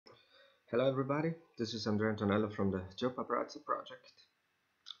Hello everybody, this is Andrea Antonello from the Geopaparazzi project,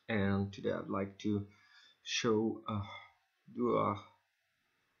 and today I'd like to show do a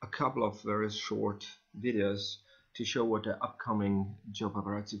couple of very short videos to show what the upcoming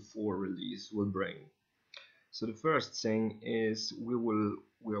Geopaparazzi 4 release will bring. So the first thing is we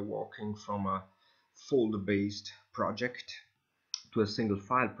are walking from a folder-based project to a single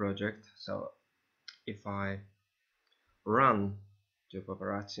file project. So if I run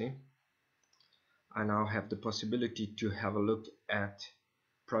Geopaparazzi, I now have the possibility to have a look at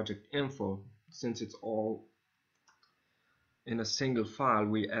project info. Since it's all in a single file,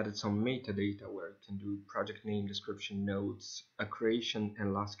 we added some metadata where you can do project name, description, notes, a creation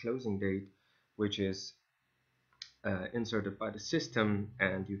and last closing date, which is inserted by the system,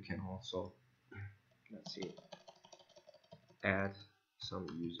 and you can also, let's see, add some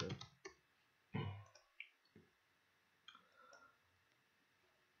user.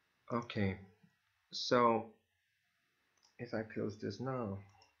 Okay, so if I close this now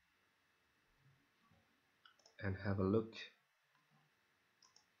and have a look,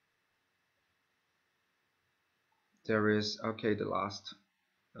 there is the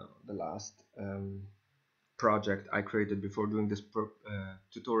last project I created before doing this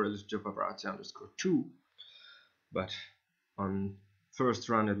tutorial is Geopaparazzi_2, but on first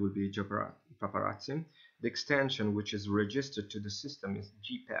run it will be Geopaparazzi. The extension which is registered to the system is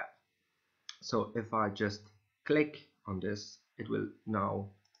GPAP. So if I just click on this, it will now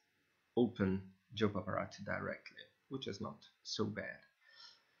open Geopaparazzi directly, which is not so bad.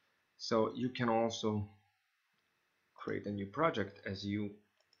 So you can also create a new project, as you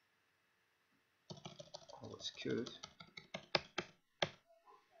always could.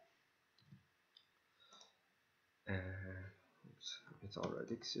 It's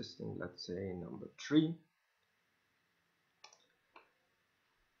already existing, let's say number 3,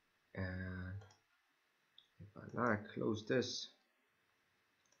 and if I now close this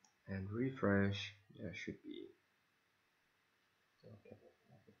and refresh, there should be, okay,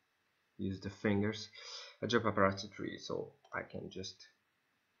 use the fingers, a Geopaparazzi 3. So I can just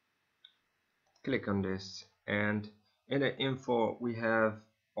click on this, and in the info we have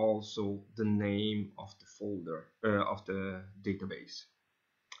also the name of the folder of the database.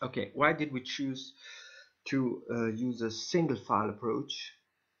 Okay, why did we choose to use a single file approach?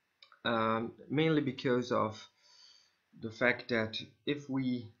 Mainly because of the fact that if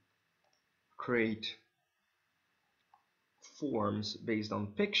we create forms based on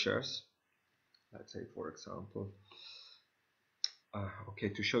pictures, let's say for example,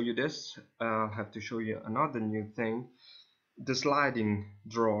 to show you this, I'll have to show you another new thing. The sliding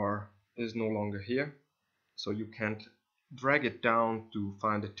drawer is no longer here, so you can't drag it down to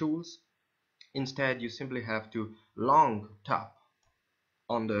find the tools. Instead, you simply have to long tap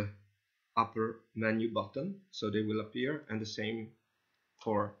on the upper menu button, so they will appear, and the same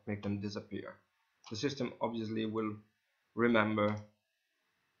for make them disappear. The system obviously will remember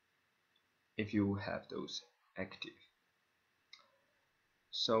if you have those active.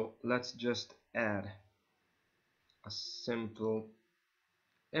 So let's just add a simple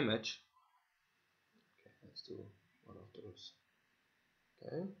image. Okay, let's do one of those.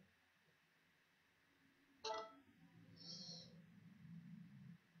 Okay.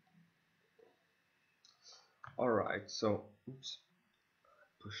 Alright, so oops,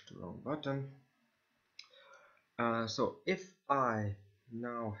 pushed the wrong button. So if I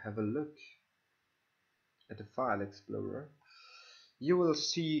now have a look at the file explorer, you will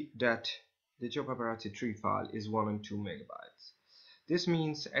see that the Geopaparazzi 3 file is 1 and 2 megabytes. This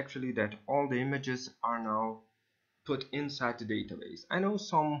means actually that all the images are now put inside the database. I know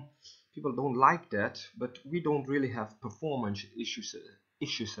some people don't like that, but we don't really have performance issues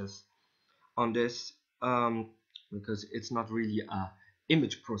on this because it's not really a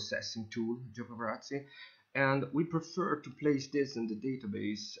image processing tool, Geopaparazzi, and we prefer to place this in the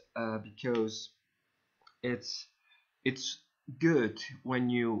database because it's good when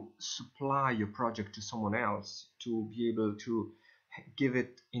you supply your project to someone else to be able to give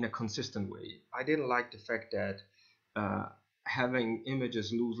it in a consistent way. I didn't like the fact that having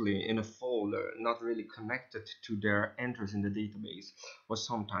images loosely in a folder, not really connected to their entries in the database, was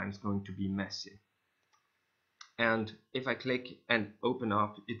sometimes going to be messy. And if I click and open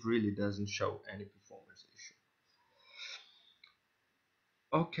up, it really doesn't show any performance issue.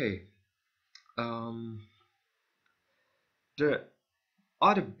 Okay. The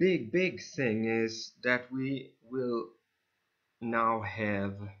other big thing is that we will now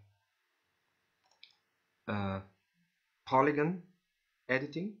have polygon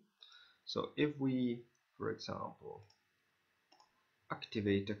editing. So if we, for example,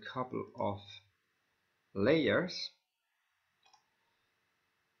 activate a couple of layers,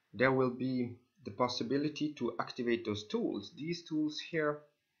 there will be the possibility to activate those tools. These tools here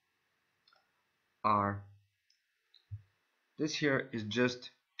are, this here is just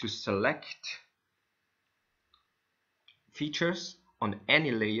to select features on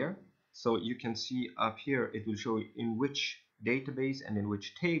any layer. So you can see up here it will show you in which database and in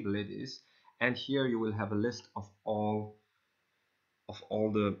which table it is, and here you will have a list of all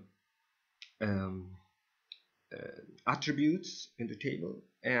the attributes in the table,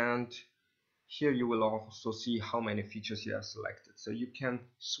 and here you will also see how many features you have selected. So you can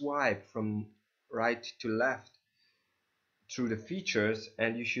swipe from right to left through the features,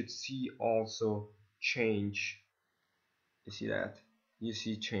 and you should see also change. You see that? You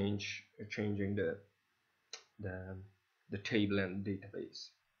see changing the table and database.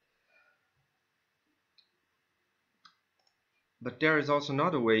 But there is also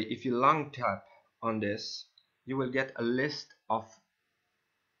another way. If you long tap on this, you will get a list of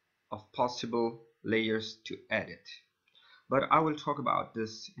possible layers to edit. But I will talk about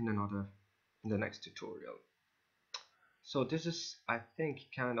this in the next tutorial. So this is, I think,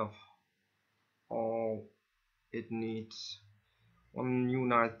 kind of all it needs. One new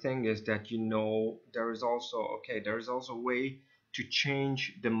nice thing is that there is also a way to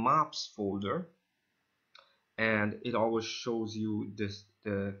change the maps folder, and it always shows you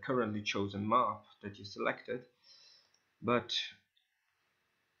the currently chosen map that you selected. But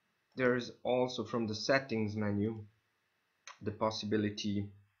there is also, from the settings menu, the possibility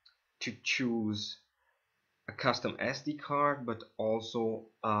to choose a custom SD card, but also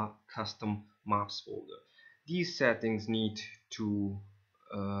a custom maps folder. These settings need to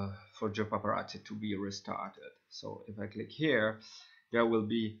for Geopaparazzi to be restarted. So if I click here, there will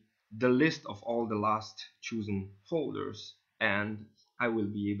be the list of all the last chosen folders, and I will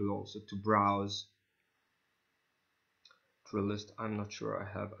be able also to browse through a list. I'm not sure I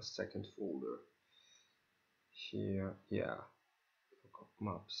have a second folder here. Yeah,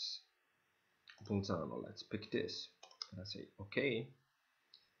 maps, Bolzano. Let's pick this, and I say okay.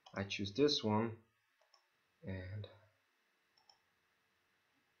 I choose this one, and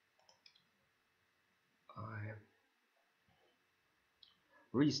I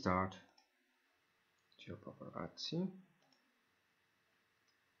restart Geopaparazzi,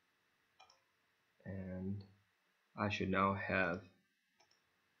 and I should now have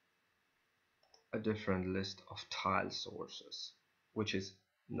a different list of tile sources, which is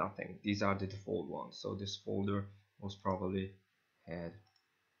nothing. These are the default ones. So this folder most probably had,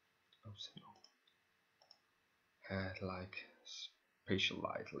 oops, no, had like spatial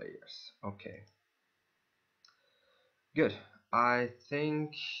light layers. Okay, good. I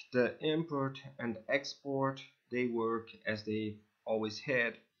think the import and export, they work as they always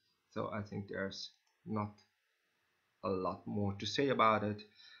had, so I think there's not a lot more to say about it.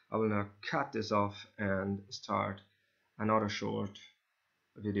 I will now cut this off and start another short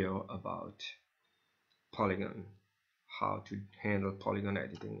video about polygon, how to handle polygon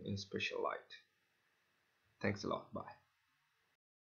editing in spatial light. Thanks a lot. Bye.